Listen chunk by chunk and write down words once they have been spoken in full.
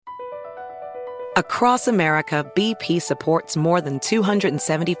Across America, BP supports more than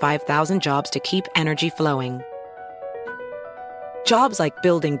 275,000 jobs to keep energy flowing. Jobs like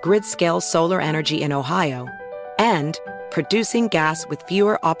building grid-scale solar energy in Ohio and producing gas with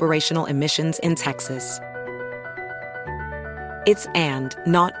fewer operational emissions in Texas. It's and,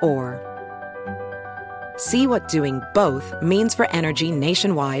 not or. See what doing both means for energy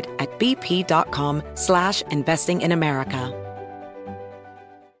nationwide at bp.com/investing in America.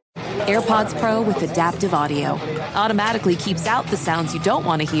 AirPods Pro with adaptive audio automatically keeps out the sounds you don't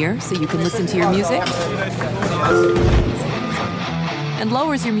want to hear so you can listen to your music, and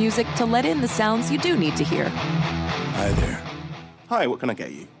lowers your music to let in the sounds you do need to hear. Hi there. Hi, what can I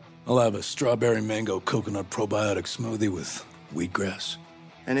get you? I'll have a strawberry mango coconut probiotic smoothie with wheatgrass.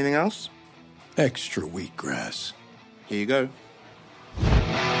 Anything else? Extra wheatgrass. Here you go.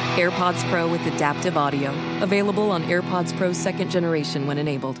 AirPods Pro with adaptive audio. Available on AirPods Pro 2nd generation when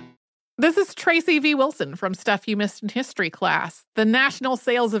enabled. This is Tracy V. Wilson from Stuff You Missed in History class. The national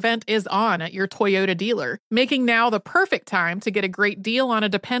sales event is on at your Toyota dealer, making now the perfect time to get a great deal on a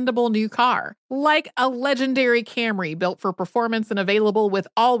dependable new car. Like a legendary Camry built for performance and available with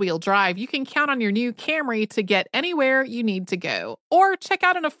all-wheel drive, you can count on your new Camry to get anywhere you need to go. Or check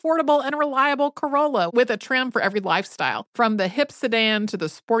out an affordable and reliable Corolla with a trim for every lifestyle. From the hip sedan to the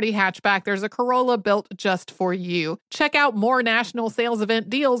sporty hatchback, there's a Corolla built just for you. Check out more national sales event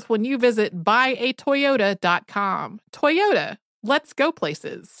deals when you visit buyatoyota.com. Toyota, let's go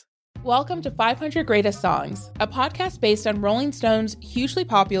places. Welcome to 500 Greatest Songs, a podcast based on Rolling Stone's hugely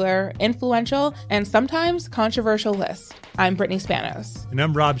popular, influential, and sometimes controversial list. I'm Brittany Spanos. And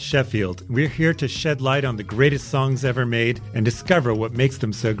I'm Rob Sheffield. We're here to shed light on the greatest songs ever made and discover what makes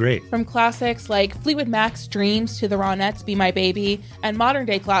them so great. From classics like Fleetwood Mac's Dreams to the Ronettes' Be My Baby, and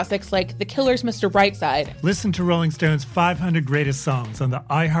modern-day classics like The Killers' Mr. Brightside. Listen to Rolling Stone's 500 Greatest Songs on the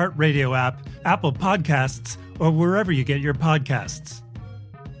iHeartRadio app, Apple Podcasts, or wherever you get your podcasts.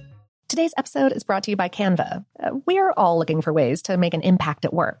 Today's episode is brought to you by Canva. We're all looking for ways to make an impact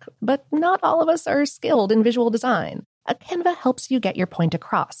at work, but not all of us are skilled in visual design. Canva helps you get your point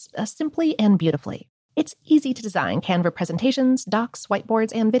across, simply and beautifully. It's easy to design Canva presentations, docs,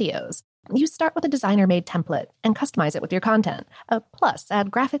 whiteboards, and videos. You start with a designer-made template and customize it with your content. Plus,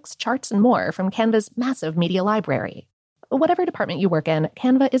 add graphics, charts, and more from Canva's massive media library. Whatever department you work in,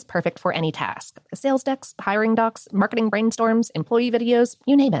 Canva is perfect for any task. Sales decks, hiring docs, marketing brainstorms, employee videos,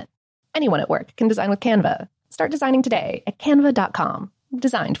 you name it. Anyone at work can design with Canva. Start designing today at canva.com.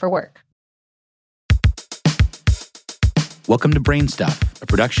 Designed for work. Welcome to Brain Stuff, a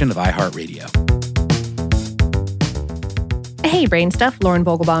production of iHeartRadio. Hey, Brain Stuff, Lauren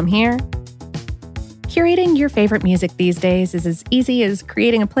Vogelbaum here. Curating your favorite music these days is as easy as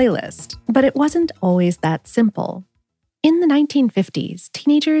creating a playlist, but it wasn't always that simple. In the 1950s,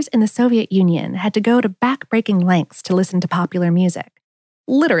 teenagers in the Soviet Union had to go to back-breaking lengths to listen to popular music.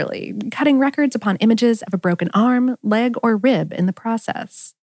 Literally, cutting records upon images of a broken arm, leg, or rib in the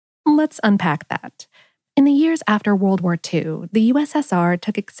process. Let's unpack that. In the years after World War II, the USSR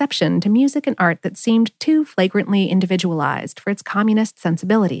took exception to music and art that seemed too flagrantly individualized for its communist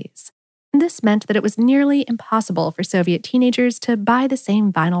sensibilities. This meant that it was nearly impossible for Soviet teenagers to buy the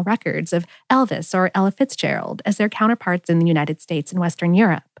same vinyl records of Elvis or Ella Fitzgerald as their counterparts in the United States and Western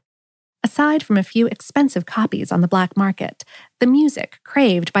Europe. Aside from a few expensive copies on the black market, the music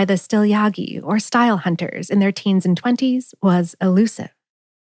craved by the Stilyagi or style hunters in their teens and 20s was elusive.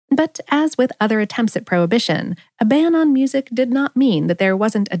 But as with other attempts at prohibition, a ban on music did not mean that there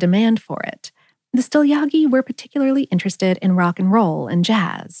wasn't a demand for it. The Stilyagi were particularly interested in rock and roll and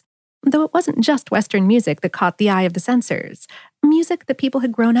jazz, though it wasn't just Western music that caught the eye of the censors. Music that people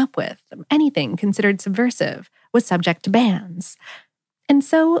had grown up with, anything considered subversive, was subject to bans. And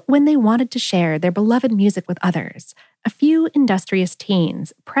so, when they wanted to share their beloved music with others, a few industrious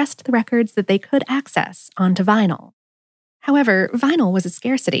teens pressed the records that they could access onto vinyl. However, vinyl was a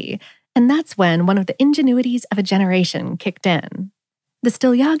scarcity, and that's when one of the ingenuities of a generation kicked in. The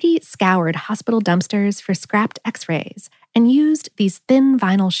Stilyagi scoured hospital dumpsters for scrapped X-rays and used these thin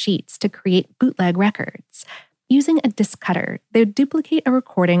vinyl sheets to create bootleg records. Using a disc cutter, they would duplicate a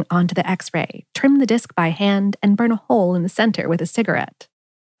recording onto the X-ray, trim the disc by hand, and burn a hole in the center with a cigarette.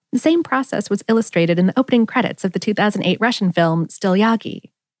 The same process was illustrated in the opening credits of the 2008 Russian film Stilyagi.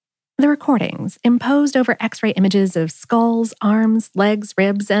 The recordings, imposed over X-ray images of skulls, arms, legs,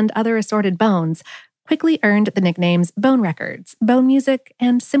 ribs, and other assorted bones, quickly earned the nicknames Bone Records, Bone Music,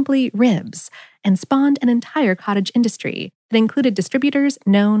 and simply Ribs, and spawned an entire cottage industry that included distributors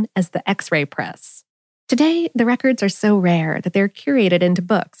known as the X-ray press. Today, the records are so rare that they're curated into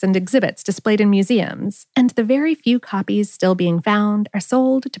books and exhibits displayed in museums, and the very few copies still being found are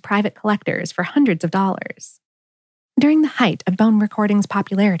sold to private collectors for hundreds of dollars. During the height of bone recordings'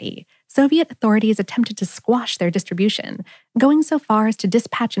 popularity, Soviet authorities attempted to squash their distribution, going so far as to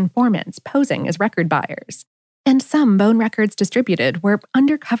dispatch informants posing as record buyers. And some bone records distributed were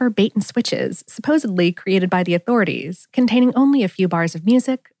undercover bait and switches, supposedly created by the authorities, containing only a few bars of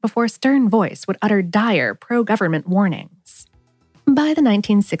music before a stern voice would utter dire pro-government warnings. By the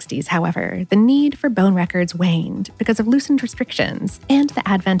 1960s, however, the need for bone records waned because of loosened restrictions and the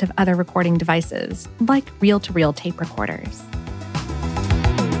advent of other recording devices, like reel-to-reel tape recorders.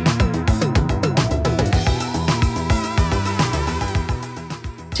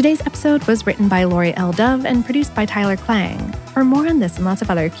 Today's episode was written by Lori L. Dove and produced by Tyler Klang. For more on this and lots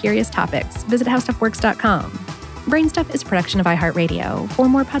of other curious topics, visit howstuffworks.com. Brainstuff is a production of iHeartRadio. For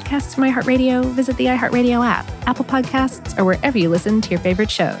more podcasts from iHeartRadio, visit the iHeartRadio app, Apple Podcasts, or wherever you listen to your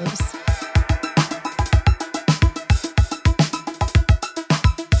favorite shows.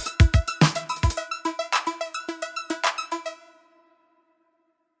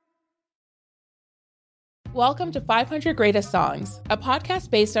 Welcome to 500 Greatest Songs, a podcast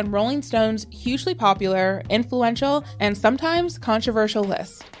based on Rolling Stone's hugely popular, influential, and sometimes controversial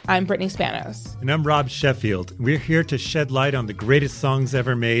list. I'm Brittany Spanos. And I'm Rob Sheffield. We're here to shed light on the greatest songs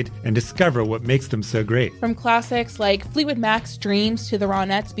ever made and discover what makes them so great. From classics like Fleetwood Mac's Dreams to the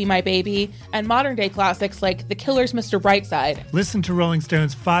Ronettes' Be My Baby, and modern-day classics like The Killers' Mr. Brightside. Listen to Rolling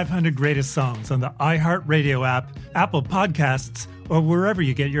Stone's 500 Greatest Songs on the iHeartRadio app, Apple Podcasts, or wherever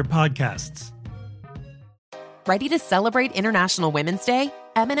you get your podcasts. Ready to celebrate International Women's Day?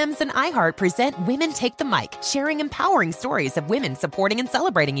 M&M's and iHeart present Women Take the Mic, sharing empowering stories of women supporting and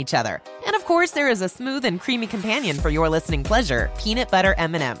celebrating each other. And of course, there is a smooth and creamy companion for your listening pleasure, peanut butter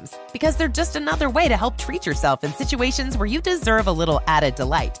M&M's. Because they're just another way to help treat yourself in situations where you deserve a little added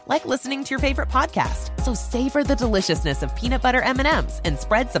delight, like listening to your favorite podcast. So savor the deliciousness of peanut butter M&M's and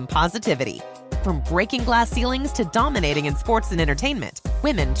spread some positivity. From breaking glass ceilings to dominating in sports and entertainment,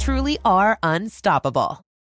 women truly are unstoppable.